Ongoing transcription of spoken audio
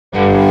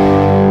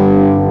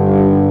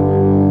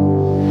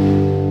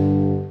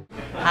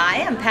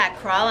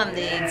Krall. I'm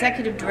the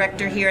executive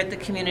director here at the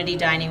Community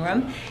Dining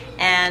Room,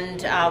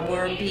 and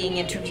we're being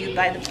interviewed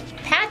by the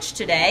Patch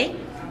today.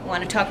 We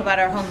want to talk about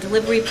our home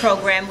delivery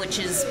program, which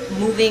is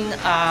moving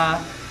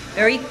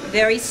very,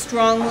 very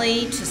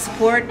strongly to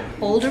support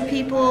older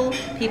people,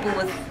 people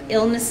with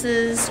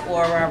illnesses,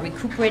 or are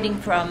recuperating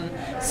from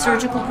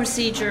surgical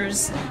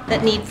procedures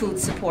that need food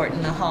support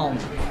in the home.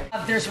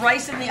 There's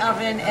rice in the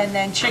oven, and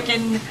then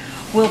chicken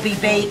will be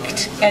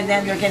baked, and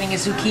then they're getting a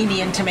zucchini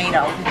and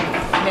tomato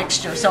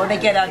mixture. So they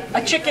get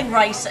a chicken,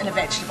 rice, and a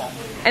vegetable.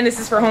 And this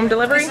is for home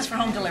delivery? This is for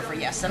home delivery,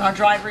 yes. And our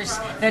drivers,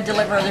 they're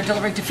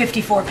delivering to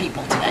 54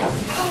 people today,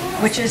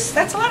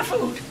 that's a lot of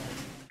food.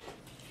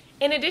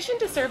 In addition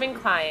to serving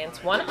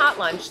clients one hot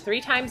lunch 3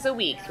 times a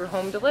week through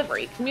home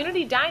delivery,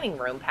 Community Dining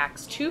Room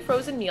packs 2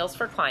 frozen meals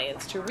for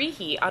clients to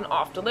reheat on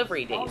off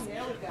delivery days.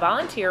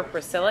 Volunteer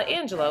Priscilla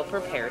Angelo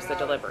prepares the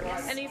deliveries.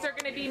 And these are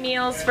going to be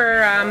meals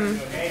for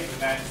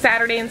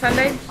Saturday and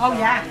Sunday? Oh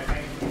yeah.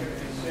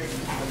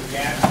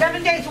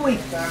 7 days a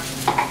week.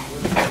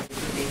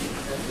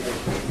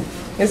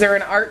 Is there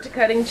an art to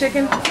cutting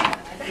chicken?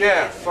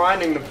 Yeah,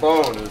 finding the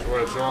bone is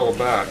what it's all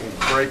about, and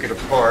break it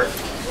apart.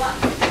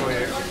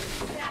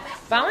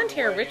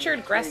 Volunteer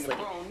Richard Gressley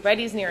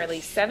readies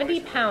nearly 70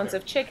 pounds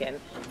of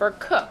chicken for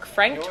cook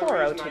Frank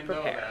Toro to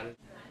prepare.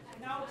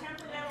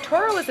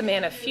 Toro is a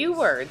man of few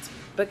words,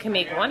 but can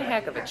make one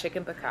heck of a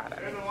chicken piccata.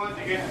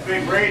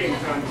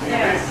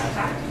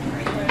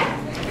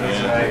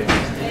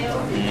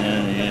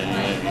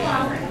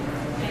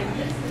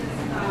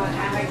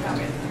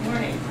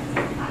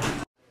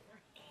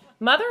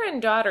 Mother and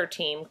daughter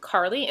team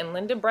Carly and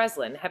Linda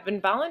Breslin have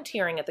been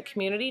volunteering at the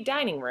Community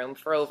Dining Room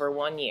for over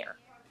 1 year.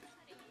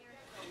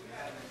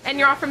 And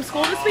you're off from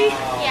school this week?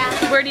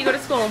 Yeah. Where do you go to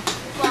school?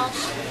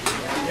 Welsh.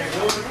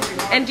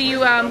 And do you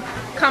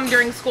come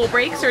during school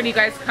breaks, or do you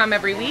guys come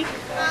every week?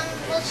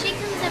 Well, she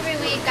comes every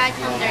week. I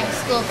come during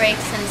school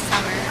breaks and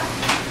summer.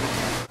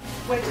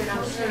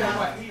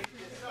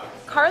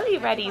 Carly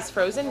readies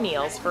frozen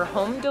meals for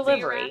home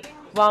delivery,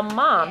 while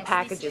Mom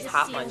packages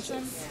hot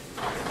lunches.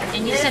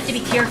 And you just have to be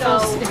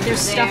careful if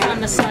there's stuff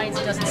on the sides,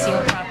 it doesn't seal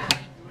properly.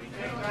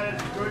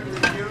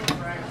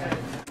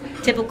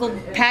 Typical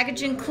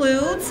package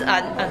includes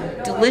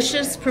a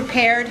delicious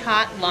prepared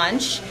hot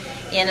lunch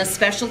in a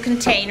special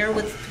container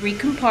with 3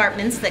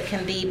 compartments that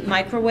can be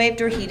microwaved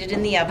or heated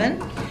in the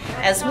oven,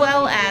 as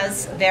well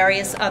as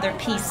various other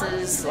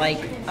pieces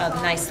like a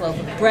nice loaf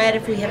of bread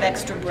if we have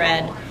extra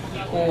bread,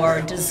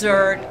 or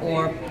dessert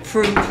or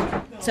fruit.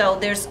 So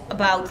there's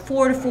about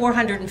 400 to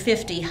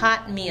 450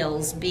 hot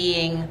meals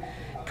being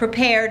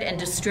prepared and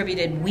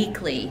distributed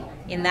weekly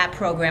in that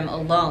program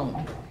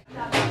alone.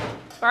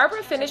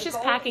 Barbara finishes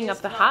packing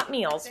up the hot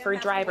meals for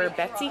driver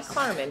Betsy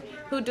Klarman,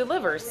 who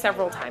delivers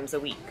several times a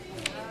week.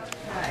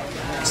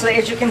 So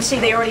as you can see,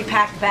 they already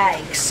packed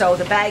bags, so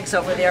the bags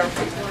over there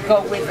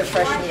go with the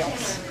fresh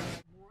meals.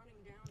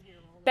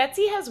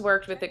 Betsy has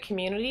worked with the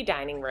Community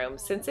Dining Room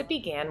since it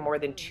began more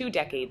than 2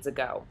 decades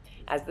ago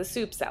as the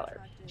soup seller.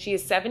 She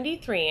is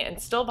 73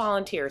 and still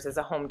volunteers as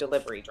a home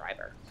delivery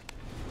driver.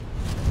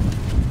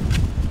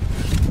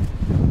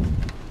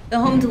 The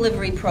home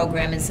delivery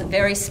program is a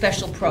very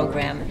special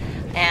program,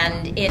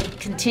 and it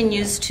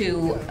continues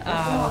to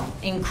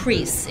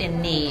increase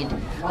in need.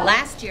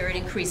 Last year it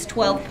increased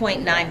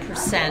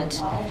 12.9%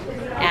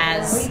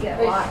 as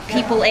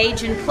people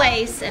age in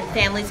place and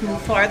families move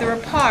farther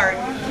apart.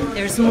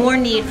 There's more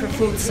need for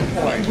food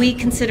support. We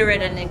consider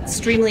it an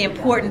extremely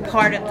important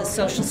part of the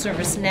social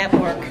service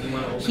network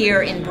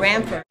here in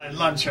Brantford. I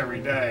lunch every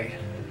day,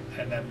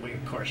 and then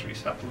of course we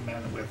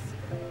supplement with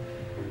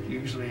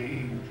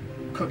usually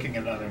cooking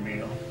another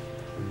meal.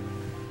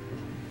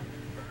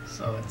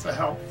 So it's a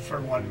help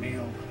for 1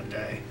 meal a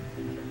day.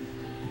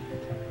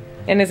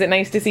 And is it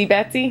nice to see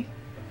Betsy?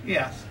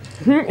 Yes.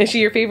 Is she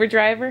your favorite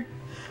driver?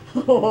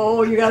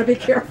 Oh, you gotta be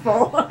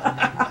careful.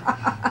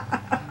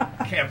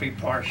 Can't be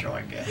partial,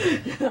 I guess.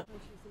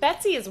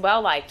 Betsy is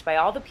well liked by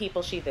all the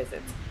people she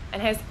visits,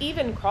 and has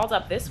even crawled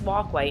up this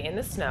walkway in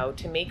the snow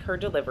to make her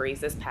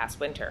deliveries this past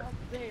winter.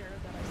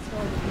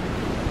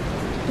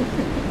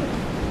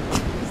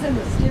 And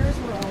the stairs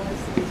were all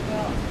icy as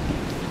well.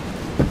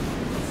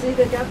 See,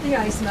 they got the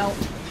ice melt.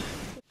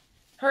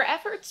 Her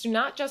efforts do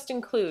not just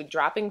include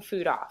dropping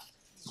food off.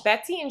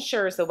 Betsy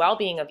ensures the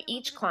well-being of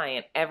each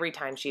client every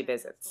time she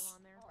visits.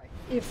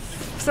 If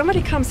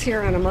somebody comes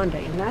here on a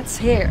Monday, and that's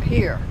here,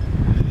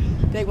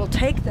 they will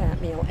take that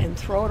meal and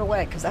throw it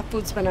away because that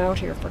food's been out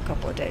here for a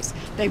couple of days.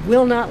 They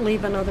will not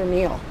leave another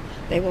meal.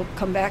 They will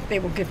come back, they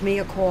will give me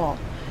a call,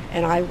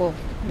 and I will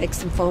make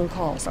some phone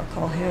calls. I'll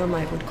call him,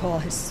 I would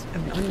call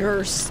a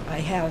nurse. I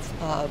have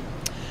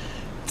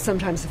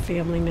sometimes a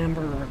family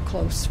member or a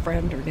close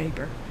friend or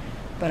neighbor,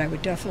 but I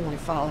would definitely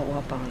follow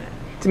up on it.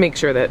 To make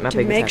sure that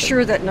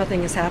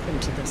nothing has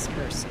happened to this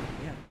person.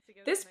 Yeah.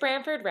 This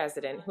Brantford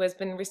resident, who has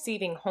been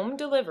receiving home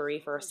delivery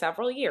for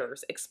several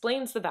years,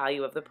 explains the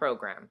value of the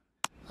program.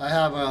 I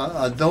have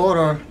a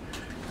daughter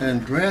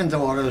and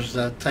granddaughters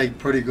that take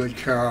pretty good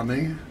care of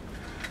me.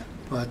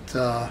 But,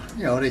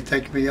 you know, they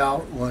take me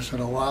out once in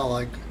a while,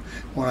 like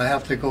when I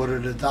have to go to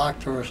the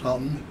doctor or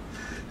something,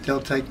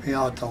 they'll take me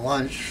out to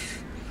lunch,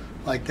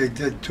 like they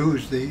did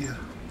Tuesday.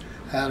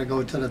 I had to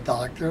go to the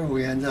doctor.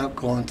 We ended up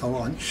going to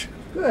lunch.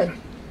 Good.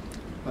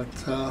 But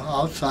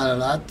outside of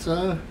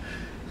that,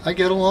 I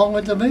get along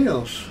with the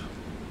meals.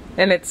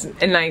 And it's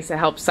nice to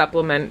help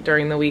supplement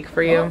during the week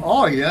for you?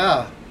 Oh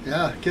yeah,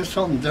 yeah, get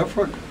something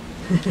different.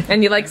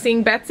 And you like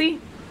seeing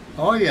Betsy?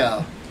 Oh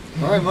yeah,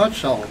 very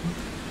much so.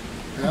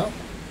 Yeah.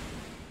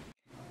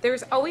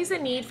 There's always a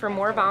need for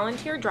more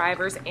volunteer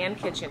drivers and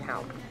kitchen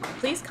help.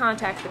 Please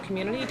contact the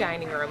Community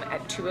Dining Room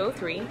at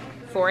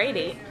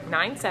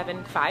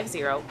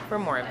 203-488-9750 for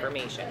more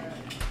information.